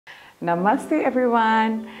Namaste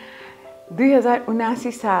everyone.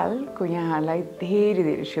 2079 सालको यहाँलाई धेरै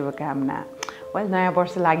धेरै शुभकामना. Well, नयाँ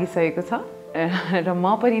वर्ष लागिसकेको छ र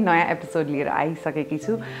म पनि नयाँ एपिसोड लिएर आइसकेकी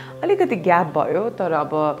छु. अलिकति ग्याप भयो तर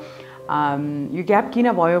अब यो ग्याप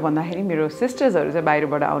किन भयो भन्दाखेरि मेरो सिस्टर्सहरु चाहिँ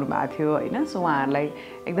बाहिरबाट आउनु भएको थियो हैन. सो उहाँहरुलाई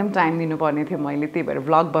एकदम टाइम दिनुपर्ने थियो. मैले त्यही भएर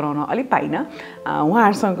भ्लग बनाउन अलि पाइन.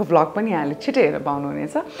 उहाँहरुसँगको भ्लग पनि यहाँले छिटै हेर्न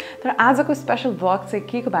पाउनुहुनेछ. तर आजको स्पेशल भ्लग चाहिँ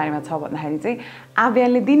के को बारेमा छ भन्दाखेरि चाहिँ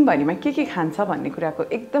आव्यानले दिनभरिमा के खान्छ भन्ने कुराको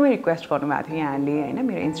एकदमै रिक्वेस्ट गर्नुभएको थियो यहाँले हैन.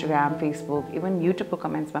 मेरो इन्स्टाग्राम, फेसबुक, इभन युट्युबको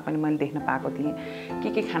कमेन्ट्समा पनि मैले देख्न पाएको थिएँ.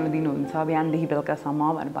 के खान दिनुहुन्छ बिहानदेखि बेलुकासम्म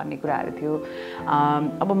भनेर भन्ने कुराहरु थियो.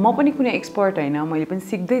 अब म पनि कुनै एक्सपर्ट हैन. मैले पनि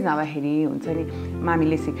सिक्दै जाँदाखेरि हुन्छ नि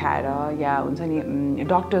मामीले सिकाएर या हुन्छ नि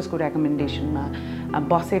डाक्टर्सको रेकमेन्डेसनमा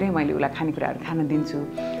बसेरै मैले उलाई खानेकुराहरु खान दिन्छु.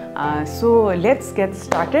 So let's get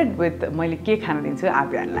started with मैले के खान दिन्छु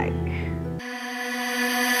आव्यानलाई.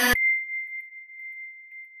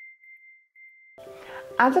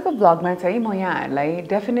 आजको भ्लगमा चाहिँ म यहाँहरुलाई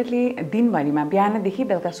डेफिनेटली दिनभरिमा बिहानदेखि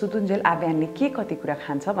बेलुका सुतुन्जेल आव्यानले के कति कुरा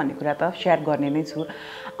खान्छ भन्ने कुरा त शेयर गर्ने नै छु.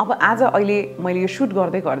 अब आज अहिले मैले यो शूट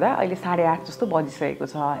गर्दै गर्दा अहिले 8:30 जस्तो बजिसकेको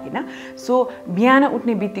छ हैन. सो बिहान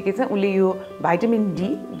उठ्ने बित्तिकै चाहिँ उले यो भिटामिन डी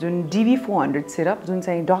जुन DB400 सिरप जुन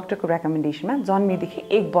चाहिँ डाक्टरको रेकमेन्डेसनमा जन्मेदेखि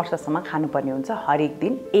 1 वर्षसम्म खानुपर्ने हुन्छ हरेक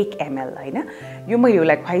दिन 1 ml हैन. यो मैले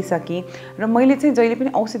उलाई खुवाइसके र मैले चाहिँ जहिले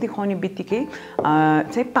पनि औषधि खुवाउने बित्तिकै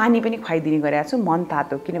चाहिँ पानी पनि खुवाइदिने गरेको छु मन तातो.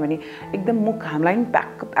 किनभने एकदम मुख हामीलाई पनि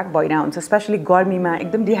प्याक भइरा हुन्छ स्पेशली गर्मीमा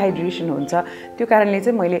एकदम डिहाइड्रेसन हुन्छ. त्यो कारणले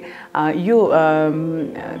चाहिँ मैले यो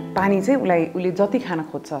पानी चाहिँ उले जति खान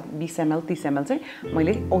खोज्छ 20 ml 30 ml चाहिँ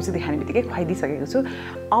मैले औषधि खाने बित्तिकै खुवाइदिसकेको छु.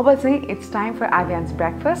 अब चाहिँ it's time for आव्यान्स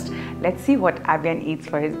breakfast. Let's see what आव्यान it's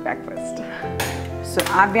for his breakfast. So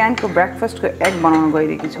आव्यानको ब्रेकफास्टको egg बनाउन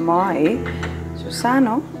गइरहेकी छु म है. सो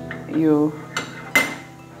सानो यो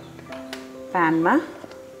प्यानमा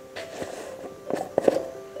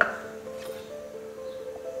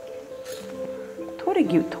थोरै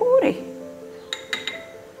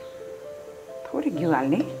घिउ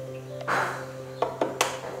हाल्ने.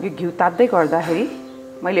 यो घिउ ताप्दै गर्दाखेरि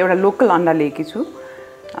मैले एउटा लोकल अन्डा लिएकी छु.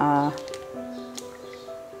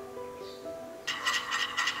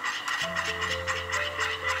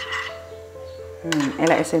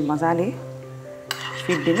 यसलाई यसरी मजाले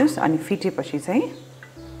फिट्दिनुस् अनि फिटेपछि चाहिँ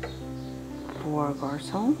पोर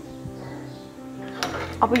गर्छौं.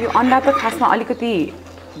 अब यो अन्डा त खासमा अलिकति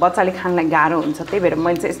बच्चाले खानलाई गाह्रो हुन्छ. त्यही भएर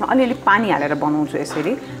मैले चाहिँ यसमा अलिअलि पानी हालेर बनाउँछु.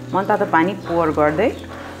 यसरी मनतातो पानी पोर गर्दै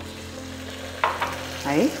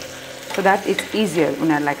है सो दैट इट्स इजियर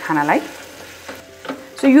उनीहरुलाई खानलाई.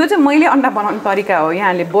 सो यो चाहिँ मैले अन्डा बनाउने तरिका हो.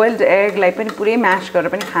 यहाँले बोइल्ड एगलाई पनि पुरै म्याश गरेर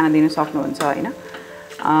पनि खाना दिन सक्नुहुन्छ हैन.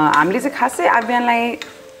 हामीले चाहिँ खासै आव्यानलाई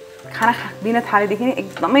खाना दिन थालेदेखि नै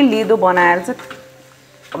एकदमै लेदो बनाएर चाहिँ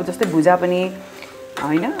अब जस्तै भुजा पनि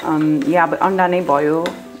हैन या अब अन्डा नै भयो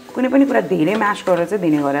कुनै पनि कुरा धेरै म्याश गरेर चाहिँ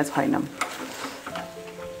दिने गरेको छैन.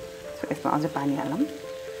 सो यसमा अझै पानी हालौं.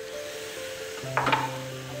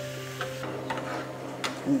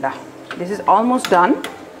 ल दिस इज अलमोस्ट डन.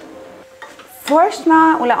 फर्स्टमा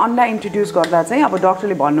उलाई अन्डा इन्ट्रोड्युस गर्दा चाहिँ अब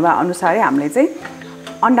डाक्टरले भन्नुभयो अनुसारै हामीले चाहिँ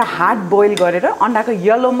अन्डा हार्ड बोइल गरेर अन्डाको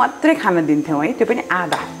येलो मात्रै खान दिन्थ्यौं है. त्यो पनि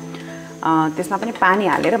आधा. त्यसमा पनि पानी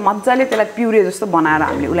हालेर मज्जाले त्यसलाई प्युरे जस्तो बनाएर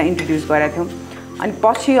हामीले उलाई इन्ट्रोड्युस गरेका थियौं. अनि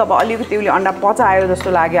पछि अब अलिकति उले अन्डा पचायो जस्तो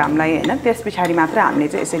लाग्यो हामीलाई हैन. त्यसपछि मात्र हामीले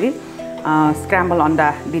चाहिँ यसरी स्क्रैम्बल अन्डा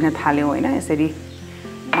दिन थाल्यौं हैन. यसरी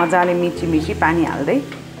मजाले मिची पानी हाल्दै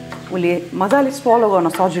उले मजाले स्वलो गर्न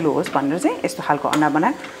सजिलो होस् भनेर चाहिँ यस्तो खालको अन्डा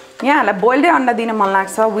बनाए. यहाँहरुलाई बोइल्डै अन्डा दिन मन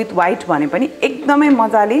लाग्छ विथ व्हाइट भने पनि एकदमै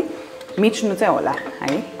मजाले मिच्नु चाहिँ होला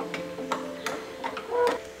है.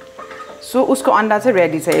 सो उसको अन्डा चाहिँ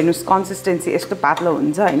रेडी छ. हेर्नुस् कन्सिस्टेन्सी यस्तो पातलो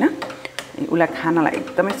हुन्छ हैन. उलाई खानलाई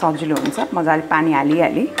एकदमै सजिलो हुन्छ. मजाले पानी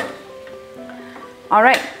हालिहाली.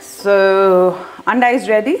 अलराइट सो अन्डा is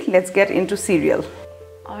ready. Let's get into serial.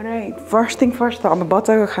 All right first thing first अब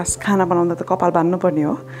बच्चाको खास खाना बनाउँदा त कपाल बान्नु पर्ने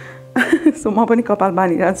हो. सो म पनि कपाल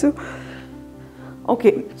बानिरहेको छु. ओके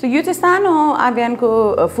सो यो चाहिँ सानो आव्यानको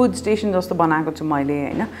फुड स्टेसन जस्तो बनाएको छु मैले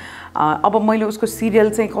हैन. अब मैले उसको सिरियल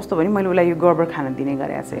चाहिँ कस्तो भने मैले उलाई यो गर्बर खाना दिने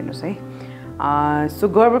गरेको छु. हेर्नुस् है. सो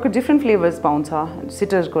गर्बरको डिफ्रेन्ट फ्लेभर्स पाउँछ.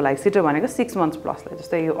 सिटरको लागि सिटर भनेको 6 months प्लसलाई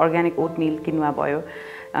जस्तै यो अर्ग्यानिक ओटमिल किनुवा भयो.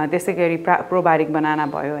 त्यसै गरी प्रोबायोटिक बनाना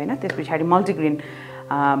भयो हैन. त्यसपछि मल्टिग्रेन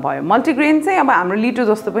भयो. मल्टिग्रेन चाहिँ अब हाम्रो लिटो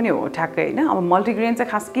जस्तो पनि हो ठ्याक्कै हैन. अब मल्टिग्रेन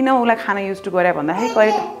चाहिँ खास किन उलाई खाना युज टु गरे भन्दाखेरि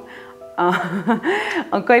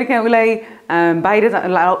कहिलेकाहीँ उलाई बाहिर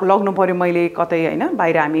लग्नु पर्यो मैले कतै हैन.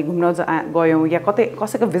 बाहिर हामी घुम्न गयौं या कतै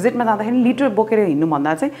कसैको भिजिटमा जाँदाखेरि लिटर बोकेर हिँड्नु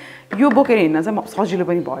भन्दा चाहिँ यो बोकेर हिँड्न चाहिँ सजिलो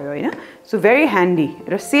पनि भयो हैन. सो भेरी ह्यान्डी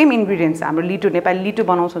र सेम इन्ग्रेडिएन्ट्स हाम्रो लिटो नेपाली लिटो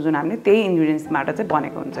बनाउँछ जुन हामीले त्यही इन्ग्रेडिएन्ट्सबाट चाहिँ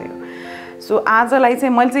बनेको हुन्छ यो. सो सो आजलाई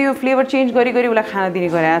चाहिँ मैले चाहिँ यो फ्लेभर चेन्ज गरी गरी उसलाई खाना दिने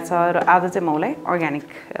गरेको छ र आज चाहिँ म उसलाई अर्ग्यानिक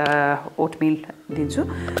ओटमिल दिन्छु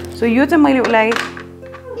सो यो चाहिँ मैले उसलाई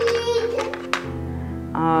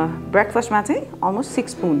ब्रेकफास्टमा चाहिँ almost 6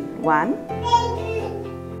 spoon 1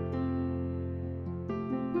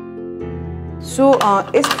 so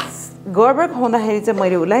yes Gerber खुवाउँदाखेरि चाहिँ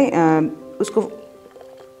मैले उसलाई उसको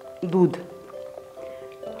दूध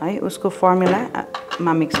है उसको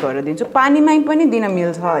फर्मुलामा मिक्स गरेर दिन्छु पानीमै पनि दिन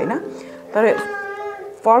मिल्छ हैन तर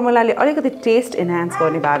फर्मुलाले अलिकति टेस्ट एन्हान्स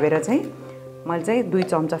गर्ने भावेर चाहिँ मैले चाहिँ 2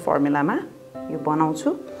 चम्चा फर्मुलामा यो बनाउँछु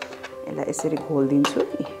यसलाई यसरी घोल्दिन्छु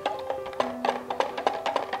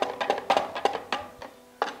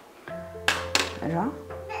र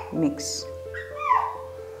मिक्स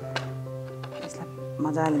यसलाई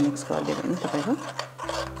मजाले मिक्स गरिदियो भने तपाईको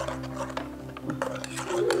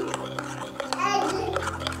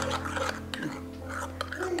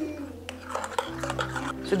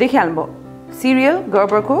सो देखिहाल्नुभयो सिरियल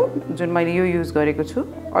गर्बरको जुन मैले यो युज गरेको छु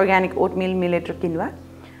अर्ग्यानिक ओटमिल मिलेट र किन्वा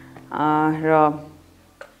र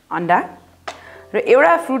अन्डा र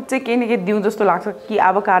एउटा फ्रुट चाहिँ के न के दिउँ जस्तो लाग्छ कि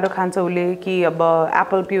एभोकाडो खान्छ उले कि अब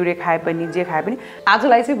एप्पल प्युरे खाए पनि जे खाए पनि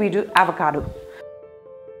आजलाई चाहिँ we do avocado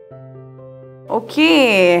okay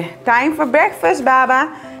time for breakfast बाबा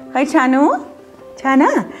खै छानु छाना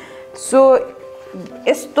सो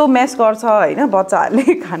यस्तो मेस गर्छ हैन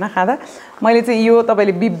बच्चाहरुले खाना खाँदा मैले चाहिँ यो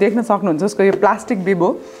तपाईले बिब देख्न सक्नुहुन्छ उसको यो प्लास्टिक बिब हो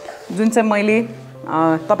जुन चाहिँ मैले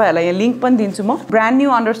तपाईहरुलाई यहाँ लिंक पनि दिन्छु म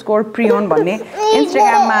 _preon भन्ने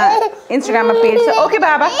इन्स्टाग्राममा पेज छ ओके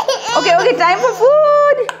बाबा okay time for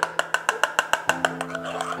food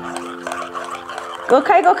go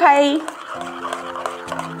खाइ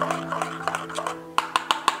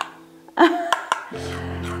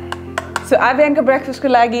सो आभ्यानको ब्रेकफास्टको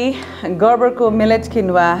लागि गर्बरको मिलेट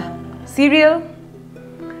किन्वा सिरियल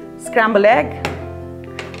स्क्रैम्बल एग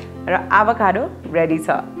र एभोकाडो रेडी छ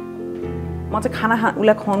म चाहिँ खाना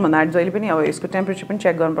उलाई खुवाउनु भन्दा जहिले पनि अब यसको टेम्परेचर पनि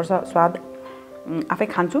चेक गर्नुपर्छ स्वाद आफै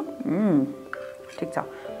खान्छु ठीक छ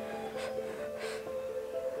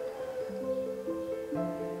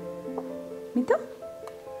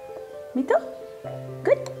मिठो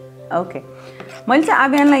गुड ओके मैले चाहिँ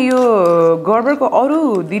आभ्यानलाई यो गर्बरको अरु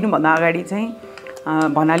दिनुभन्दा अगाडि चाहिँ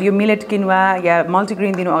भन्नाले यो मिलेट किन्वा या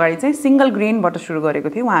मल्टिग्रेन दिनु अगाडि चाहिँ सिंगल ग्रेनबाट सुरु गरेको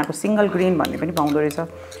थिएँ उहाँहरुको सिंगल ग्रेन भन्ने पनि पाउँदो रहेछ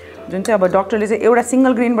जुन चाहिँ अब डाक्टरले चाहिँ एउटा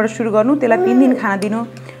सिंगल ग्रेनबाट सुरु गर्नु त्यसलाई 3 दिन खाना दिनु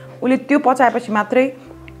उले त्यो पचाएपछि मात्रै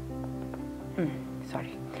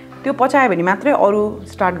त्यो पचायो भने मात्रै अरु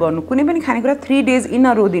स्टार्ट गर्नु कुनै पनि खानेकुरा 3 डेज इन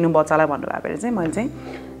अ रो दिनु बच्चालाई भन्नु भएर चाहिँ मैले चाहिँ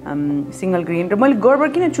सिंगल ग्रेन र मैले गर्बर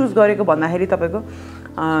किन चुज गरेको भन्दाखेरि तपाईको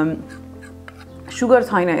सुगर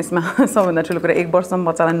छैन यसमा सबभन्दा ठुलो कुरा 1 वर्षसम्म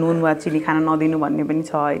बच्चालाई नुन वा चिनी खान नदिनु भन्ने पनि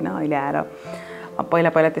छ हैन अहिले आएर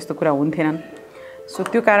पहिला त्यस्तो कुरा हुन्थेनन् सो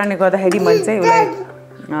त्यो कारणले गर्दाखेरि मैले चाहिँ उलाई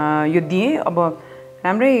यो दिए अब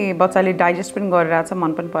राम्रै बच्चाले डाइजेस्ट पनि गरिरहेछ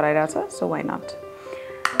मन पनि पराइरहेछ so why not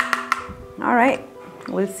all right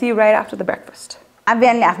we'll see you right after the breakfast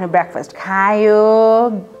आभ्यानले आफ्नो ब्रेकफास्ट खायो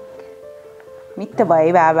मिठो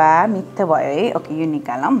भयो बाबा मिठो भयो है ओके यो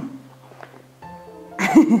निकालम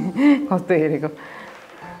कस्तो हेरेको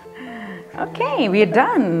Okay, we are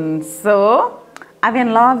done. So,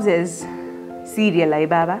 Aavyan loves his cereal, है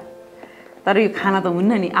बाबा. तर यो खाना त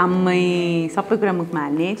हुन्न नि आम्मै सबै कुरा मुखमा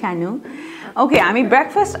हाल्ने छानु. ओके, हामी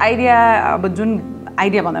ब्रेकफास्ट आइडिया अब जुन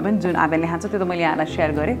आइडिया भन्दा पनि जुन आभ्यानले खान्छ त्यो त मैले यहाँलाई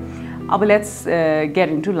शेयर गरे. अब let's get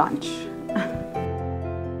into lunch.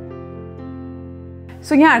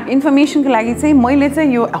 So यहाँ इन्फर्मेसनको लागि चाहिँ मैले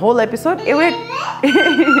चाहिँ यो होल एपिसोड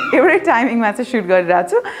एउटै टाइमिङमा चाहिँ सुट गरिरहेको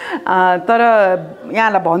छु तर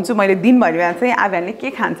यहाँलाई भन्छु मैले दिनभरिमा चाहिँ आभ्यानले के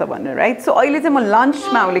खान्छ भनेर राइट सो अहिले चाहिँ म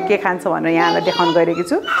लन्चमा उसले के खान्छ भनेर यहाँलाई देखाउन गइरहेको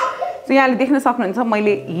छु सो यहाँले देख्न सक्नुहुन्छ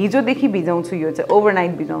मैले हिजोदेखि भिजाउँछु यो चाहिँ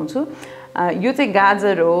ओभरनाइट भिजाउँछु यो चाहिँ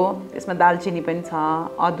गाजर हो त्यसमा दालचिनी पनि छ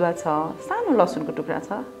अदुवा छ सानो लसुनको टुक्रा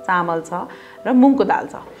छ चामल छ र मुङको दाल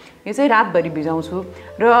छ यो चाहिँ रातभरि भिजाउँछु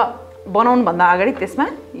र बनाउनु भन्दा अगाडि त्यसमा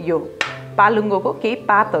यो पालुङ्गोको केही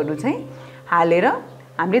पातहरु चाहिँ हालेर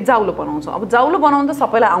हामीले जाउलो बनाउँछौं अब जाउलो बनाउन त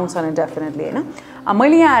सबैलाई आउँछ नि डेफिनेटली हैन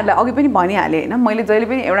मैले यहाँहरुलाई अघि पनि भनिहाले हैन मैले जहिले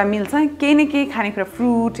पनि एउटा मिल चाहिँ केही न केही खानेकुरा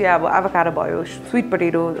फ्रुट या अब एभोकाडो भयो स्वीट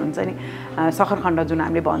पोटेटो हुन्छ नि सक्खरखण्ड जुन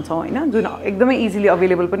हामीले भन्छौं हैन जुन एकदमै इजिली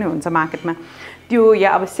अवेलेबल पनि हुन्छ मार्केटमा त्यो या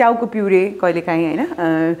अब स्याउको प्युरे कहिलेकाहीँ हैन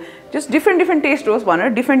जस्ट डिफरेन्ट टेस्ट होस् भनेर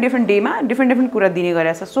डिफरेन्ट डेमा डिफरेन्ट कुरा दिने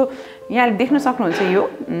गरेछ सो यहाँले देख्न सक्नुहुन्छ यो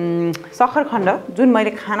सक्खरखण्ड जुन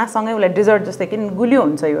मैले खानासँगै उलाई डेजर्ट जस्तै किन गुलियो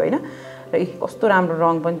हुन्छ यो हैन र कस्तो राम्रो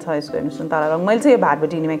रङ पनि छ यसको हेर्नुस् सुन्तला रङ मैले चाहिँ यो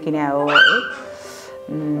भातबटिनीमा किने हो है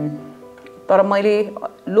तर मैले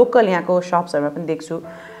लोकल यहाँको शप्सहरुमा पनि देख्छु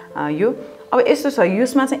यो अब यस्तो छ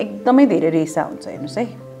यसमा चाहिँ एकदमै धेरै रेसा हुन्छ हेर्नुस् है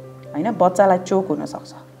हैन बच्चालाई चोक हुन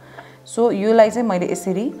सक्छ सो योलाई चाहिँ मैले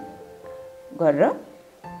यसरी गरेर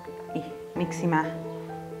मिक्सीमा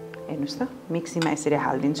हेर्नुस् त मिक्सीमा यसरी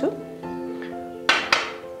हाल्दिन्छु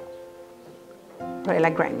र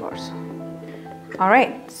यसलाई ग्राइन्ड गर्छु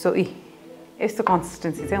अलराइट सो यस्तो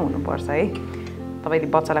कन्सिस्टेन्सी चाहिँ हुनुपर्छ है तपाईले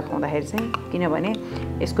बच्चालाई खुवाउँदाखेरि चाहिँ किनभने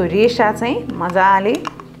यसको रेशा चाहिँ मजाले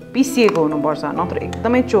पिसिएको हुनुपर्छ नत्र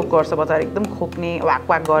एकदमै चोक गर्छ बच्चाले एकदम खोक्ने वाक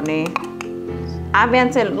वाक गर्ने आव्यान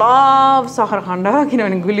चाहिँ लभ सक्खरखण्ड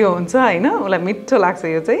किनभने गुलियो हुन्छ हैन उलाई मिठो लाग्छ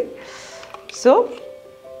यो चाहिँ सो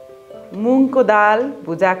मुङको दाल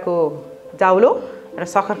भुजाको जाउलो र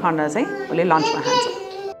सक्खरखण्ड चाहिँ उले लन्चमा खान्छ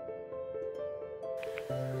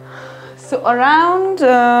सो अराउन्ड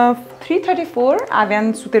 3:34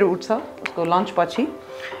 आव्यान सुतेर उठ्छ उसको लन्च पछि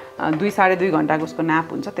 2-2.5 घण्टाको उसको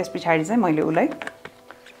न्याप हुन्छ त्यसपछि चाहिँ मैले उलाई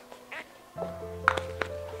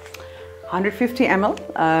 150 ml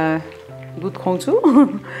दूध खुवाउँछु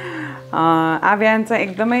आव्यान चाहिँ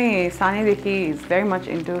एकदमै सानैदेखि इज भेरी मच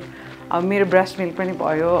इन्टु अब मेरो ब्रेस्ट मिल्क पनि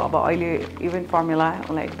भयो अब अहिले इभन फर्मुला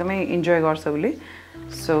उलाई एकदमै इन्जोय गर्छ उले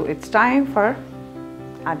so it's time for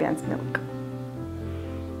आव्यान्स milk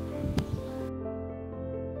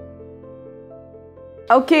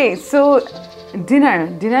okay so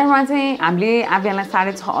डिनरमा चाहिँ हामीले आव्यानलाई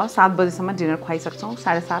 6:30-7 बजेसम्म डिनर खुवाइसक्छौँ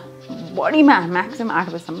 7:30 बढीमा म्याक्सिमम 8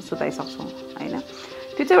 बजेसम्म सुताइसक्छौँ हैन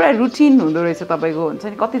त्यो चाहिँ एउटा रुटिन हुँदो रहेछ तपाईको हुन्छ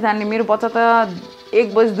नि कतिजनाले मेरो बच्चा त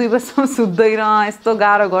 1 बजे 2 बजेसम्म सुत्दैन यस्तो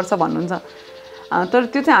गाह्रो गर्छ भन्नुहुन्छ तर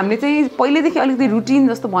त्यो चाहिँ हामीले चाहिँ पहिलेदेखि अलिकति रुटिन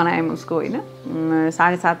जस्तो बनायौँ उसको हैन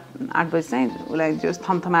 7:30-8 बजे चाहिँ उलाई जो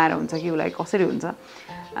थमथमाएर हुन्छ कि उलाई कसरी हुन्छ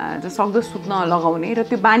सक्दो सुत्न लगाउने र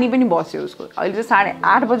त्यो बानी पनि बस्यो उसको अहिले चाहिँ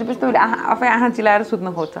 8:30 बजेपछि त उसले आफै आँखा चिलाएर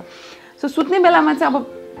सुत्न खोज्छ सो सुत्ने बेलामा चाहिँ अब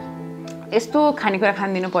यस्तो खानेकुरा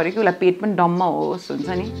खान दिनु पर्यो कि उसलाई पेट पनि डम्म होस् हुन्छ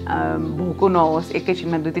नि भोको नहोस्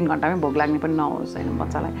एकैछिनमा 2-3 घण्टामै भोक लाग्ने पनि नहोस् हैन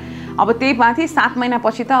बच्चालाई अब त्यही माथि 7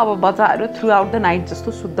 महिनापछि त अब बच्चाहरू थ्रु आउट द नाइट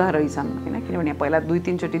जस्तो सुत्दा रहेछन् हैन किनभने पहिला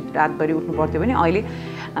 2-3 चोटि रातभरि उठ्नु पर्थ्यो भने अहिले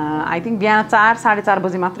आई थिंक बिहान 4-4:30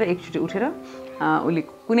 बजे मात्र एकचोटि उठेर उले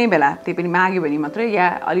कुनै बेला त्यही पनि माग्यो भने मात्रै या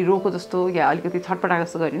अलि रोको जस्तो या अलिकति छटपटा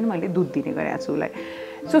जस्तो गरे नि मैले दुध दिने गरेको छु उलाई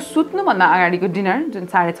सो सुत्नु भन्दा अगाडिको डिनर जुन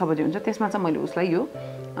 6:30 बजे हुन्छ त्यसमा चाहिँ मैले उसलाई यो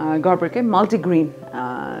गर्बरकै मल्टिग्रेन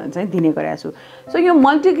चाहिँ दिने गरेको छु सो यो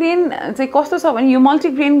मल्टिग्रेन चाहिँ कस्तो छ भने यो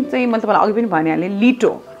मल्टिग्रेन चाहिँ मैले तपाईलाई अघि पनि भनिहालेँ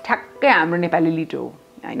लिटो ठ्याक्कै हाम्रो नेपाली लिटो हो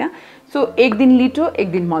हैन सो एक दिन लिटो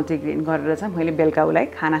एक दिन मल्टिग्रेन गरेर चाहिँ मैले बेलुका उलाई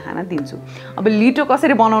खाना खान दिन्छु अब लिटो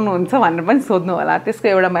कसरी बनाउनु हुन्छ भनेर पनि सोध्नु होला त्यसको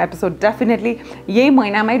एउटा म एपिसोड डेफिनेटली यही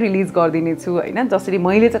महिनामै रिलिज गरिदिने छु हैन जसरी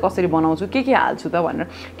मैले चाहिँ कसरी बनाउँछु के हाल्छु त भनेर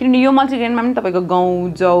किनभने यो मल्टिग्रेनमा पनि तपाईको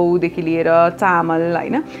गहुँ जौदेखि लिएर चामल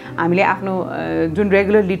हैन हामीले आफ्नो जुन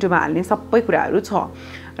रेगुलर लिटोमा हाल्ने सबै कुराहरू छ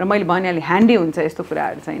र मैले भनिहालेँ ह्यान्डी हुन्छ यस्तो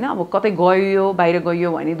कुराहरू चाहिँ हैन अब कतै गयो बाहिर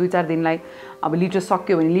गयो भने 2-4 दिनलाई अब लिटो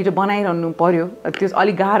सक्यो भने लिटो बनाइरहनु पर्यो त्यो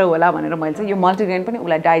अलि गाह्रो होला भनेर मैले चाहिँ यो मल्टिग्रेन पनि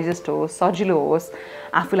उलाई डाइजेस्ट होस् सजिलो होस्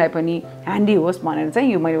आफूलाई पनि ह्यान्डी होस् भनेर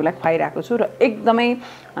चाहिँ यो मैले उलाई खुवाइरहेको छु र एकदमै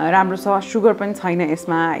राम्रो छ सुगर पनि छैन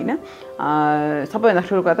यसमा हैन सबैभन्दा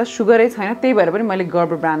ठुलो कुरा त सुगरै छैन त्यही भएर पनि मैले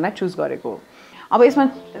गर्बर ब्रान्डलाई चुज गरेको अब यसमा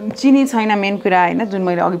चिनी छैन मेन कुरा हैन जुन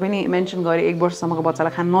मैले अघि पनि मेन्सन गरेँ 1 वर्षसम्मको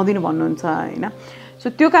बच्चालाई खान नदिनु भन्नुहुन्छ हैन सो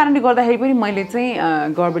त्यो कारणले गर्दाखेरि पनि मैले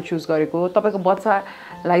चाहिँ गर्बर चुज गरेको तपाईको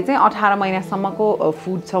बच्चालाई चाहिँ 18 महिनासम्मको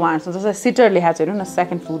फुड छ उहाँहरुसँग जस्तै सिटर लेखा छ हेर्नु न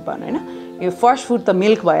सेकेन्ड फुड भन्नु हैन यो फर्स्ट फुड त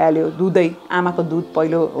मिल्क भइहाल्यो दुधै आमाको दुध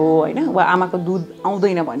पहिलो हो हैन वा आमाको दुध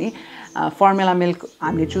आउँदैन भने फर्मुला मिल्क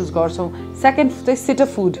हामीले चुज गर्छौं सेकेन्ड चाहिँ सिटर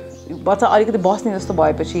फुड बच्चा अलिकति बस्ने जस्तो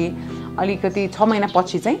भएपछि अलिकति 6 महिना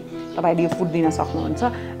पछि चाहिँ तपाईले यो फुड दिन सक्नुहुन्छ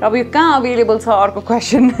र अब यो कहाँ अवेलेबल छ अर्को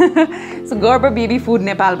question so Gerber baby food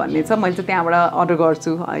Nepal भन्ने छ मैले चाहिँ त्यहाँबाट अर्डर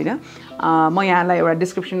गर्छु हैन म यहाँलाई एउटा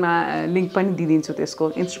डिस्क्रिप्सनमा लिंक पनि दिदिन्छु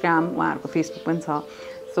त्यसको इन्स्टाग्राम उहाँहरुको फेसबुक पनि छ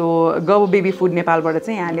सो गर्बर बेबी फुड नेपालबाट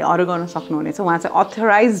चाहिँ यहाँले अर्डर गर्न सक्नुहुनेछ उहाँ चाहिँ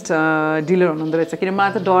अथराइज्ड डिलर हुनुहुँदो रहेछ किन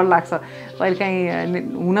मलाई त डर लाग्छ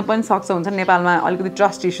कहिलेकाहीँ हुन पनि सक्छ हुन्छ नेपालमा अलिकति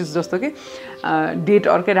ट्रस्ट इश्यूज जस्तो कि डेट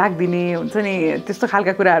अर्कै राखिदिने हुन्छ नि त्यस्तो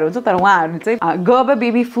खालका कुराहरू हुन्छ तर उहाँहरूले चाहिँ गर्बर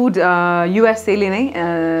बेबी फुड युएसए ले नै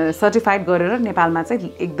सर्टिफाइड गरेर नेपालमा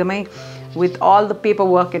चाहिँ एकदमै with all the paper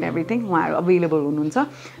work and everything उहाँहरू अवेलेबल हुनुहुन्छ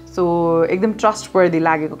सो एकदम ट्रस्टवर्दी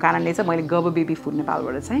लागेको कारणले चाहिँ मैले गर्बर बेबी फुड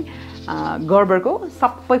नेपालबाट चाहिँ गर्बरको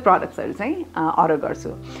सबै प्रडक्ट्सहरू चाहिँ अर्डर गर्छु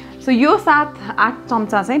सो यो 7-8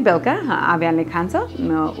 चम्चा चाहिँ बेलुका आव्यानले खान्छ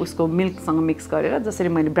उसको मिल्कसँग मिक्स गरेर जसरी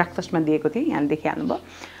मैले ब्रेकफास्टमा दिएको थिएँ यहाँले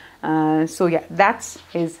देखिहाल्नुभयो so yeah that's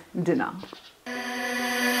his dinner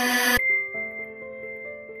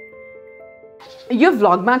यो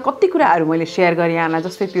भ्लगमा कति कुराहरू मैले सेयर गरेँ यहाँलाई,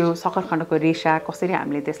 जस्तै त्यो सकरखण्डको रेशा कसरी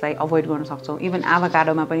हामीले त्यसलाई अभोइड गर्न सक्छौँ। इभन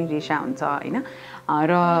आभाकाडोमा पनि रेशा हुन्छ होइन,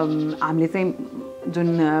 र हामीले चाहिँ जुन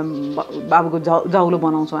बाबुको जाउलो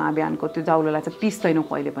बनाउँछौँ आभ्यानको, त्यो जाउलोलाई चाहिँ पिस्दैनौँ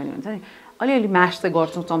कहिले पनि, हुन्छ नि अलिअलि म्यास चाहिँ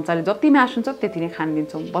गर्छौँ चम्चाले, जति म्यास हुन्छ त्यति नै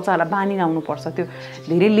खानिदिन्छौँ। बच्चाहरूलाई बानी लाउनुपर्छ, त्यो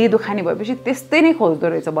धेरै लेदो खाने भएपछि त्यस्तै नै खोज्दो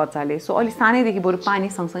रहेछ बच्चाले। सो अलि सानैदेखि बरु पानी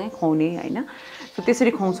सँगसँगै खुवाउने होइन, सो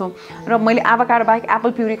त्यसरी खुवाउँछौँ। र मैले आभाकाडो बाहेक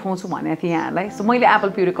एप्पल प्युरी खुवाउँछु भनेको थिएँ यहाँलाई। सो मैले एप्पल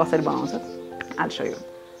प्युरी कसरी बनाउँछु आल so you.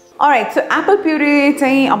 All right, so Apple puree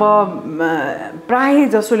चाहिँ अब प्रायः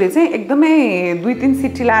जसोले चाहिँ एकदमै 2-3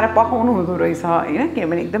 सिटी लाएर पकाउनु हुँदो रहेछ होइन,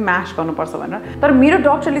 किनभने एकदम म्यास गर्नुपर्छ भनेर। तर मेरो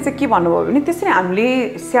डक्टरले चाहिँ के भन्नुभयो भने त्यसरी हामीले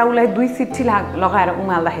स्याउलाई 2 सिटी लगाएर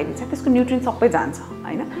उमाल्दाखेरि चाहिँ त्यसको न्युट्रियन्ट सबै जान्छ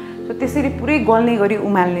होइन। सो त्यसरी पुरै गल्ने गरी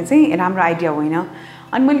उमाल्ने चाहिँ राम्रो आइडिया होइन।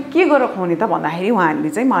 अनि मैले के गरेर खुवाउने त भन्दाखेरि उहाँहरूले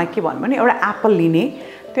चाहिँ मलाई के भन्नु भने एउटा एप्पल लिने,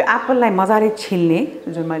 त्यो एप्पललाई मजाले छिल्ने,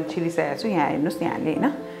 जुन मैले छिलिसकेको छु यहाँ हेर्नुहोस् यहाँले होइन,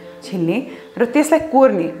 छिल्ने र त्यसलाई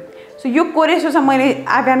कोर्ने। सो यो कोरेसो चाहिँ मैले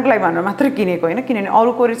आभ्यानको लागि भनेर मात्रै किनेको होइन, किनभने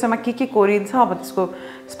अरू कोरेसोमा के कोरिन्छ अब त्यसको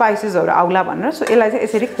स्पाइसेसहरू आउला भनेर। सो यसलाई चाहिँ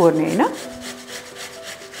यसरी कोर्ने होइन।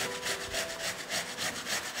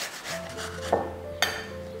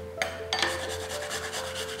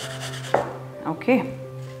 Okay,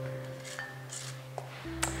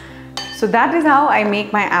 so that is how I make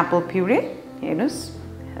my Apple puree. हेर्नुहोस्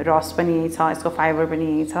रस पनि यही छ, यसको फाइबर पनि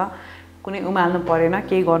यही छ, कुनै उमाल्नु परेन,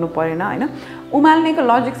 केही गर्नु परेन होइन। उमाल्नेको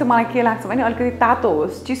लजिक चाहिँ मलाई के लाग्छ भने अलिकति तातो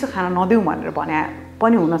होस्, चिसो खान नदिउँ भनेर भने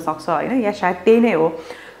पनि हुनसक्छ होइन, या सायद त्यही नै हो।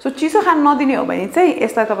 सो चिसो खान नदिने हो भने चाहिँ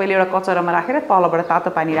यसलाई तपाईँले एउटा कचरामा राखेर तलबाट तातो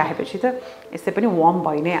पानी राखेपछि त यसै पनि वार्म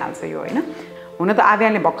भइ नै हाल्छ यो होइन। हुन त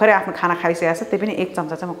आभ्यानले भर्खरै आफ्नो खाना खाइसकेको छ, त्यही पनि 1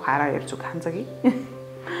 चम्चा चाहिँ म खुवाएर हेर्छु खान्छ कि।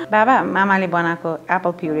 बाबा मामाले बनाएको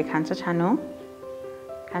एप्पल प्युरी खान्छ, छानु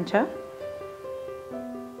खान्छ?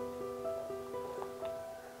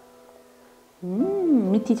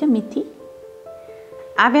 मिठी छ मिठी।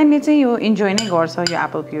 आभ्यानले चाहिँ यो इन्जोय नै गर्छ यो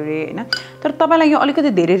एप्पल प्युरी होइन। तर तपाईँलाई यो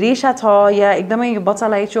अलिकति धेरै रेशा छ या एकदमै यो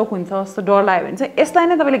बच्चालाई चोक हुन्छ जस्तो डर लाग्यो भने चाहिँ यसलाई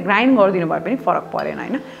नै तपाईँले ग्राइन्ड गरिदिनु भए पनि फरक परेन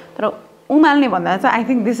होइन। तर उमाल्ने भन्दा चाहिँ I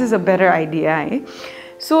think this is a better idea है।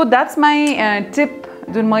 सो द्याट्स माई टिप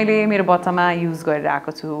जुन मैले मेरो बच्चामा युज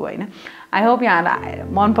गरिरहेको छु होइन। आई होप यहाँलाई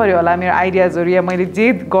मन पऱ्यो होला मेरो आइडियाजहरू, या मैले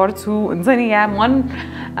जे गर्छु हुन्छ नि यहाँ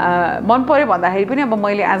मन पऱ्यो भन्दाखेरि पनि अब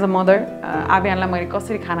मैले एज अ मदर आभ्यानलाई मैले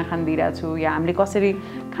कसरी खाना खान दिइरहेको छु या हामीले कसरी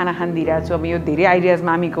खाना खान दिइरहेको छु, अब यो धेरै आइडियाज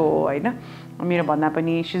मामीको हो होइन, मेरो भन्दा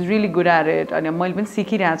पनि C is really good at it. अनि मैले पनि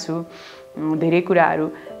सिकिरहेको छु धेरै कुराहरू।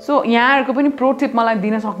 सो यहाँहरूको पनि प्रो टिप मलाई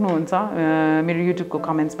दिन सक्नुहुन्छ मेरो युट्युबको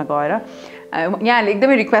कमेन्ट्समा गएर। यहाँहरूले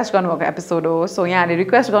एकदमै रिक्वेस्ट गर्नुभएको एपिसोड हो, सो यहाँहरूले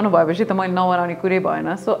रिक्वेस्ट गर्नुभएपछि त मैले नबनाउने कुरै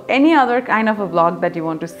भएन। So any other kind of a vlog that you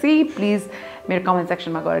want to see please मेरो कमेन्ट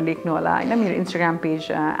सेक्सनमा गएर लेख्नु होला होइन। मेरो इन्स्टाग्राम पेज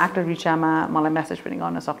एक्टर रिचामा मलाई मेसेज पनि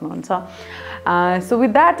गर्न सक्नुहुन्छ। सो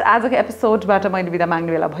विथ द्याट आजको एपिसोडबाट मैले बिदा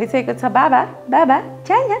माग्ने बेला भइसकेको छ। बाबा बाबा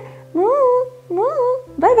चाइना मु मु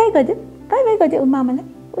बाई बाई गरिदियो, बाई बाई गरिदियो मामालाई।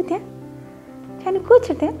 ऊ त्यहाँ सानो को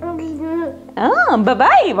छ त्यहाँ?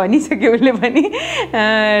 बाई भनिसक्यो उसले पनि।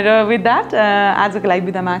 र विथ द्याट आजको लागि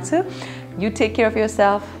बिदा माग्छु। You take care of your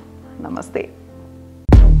self. नमस्ते।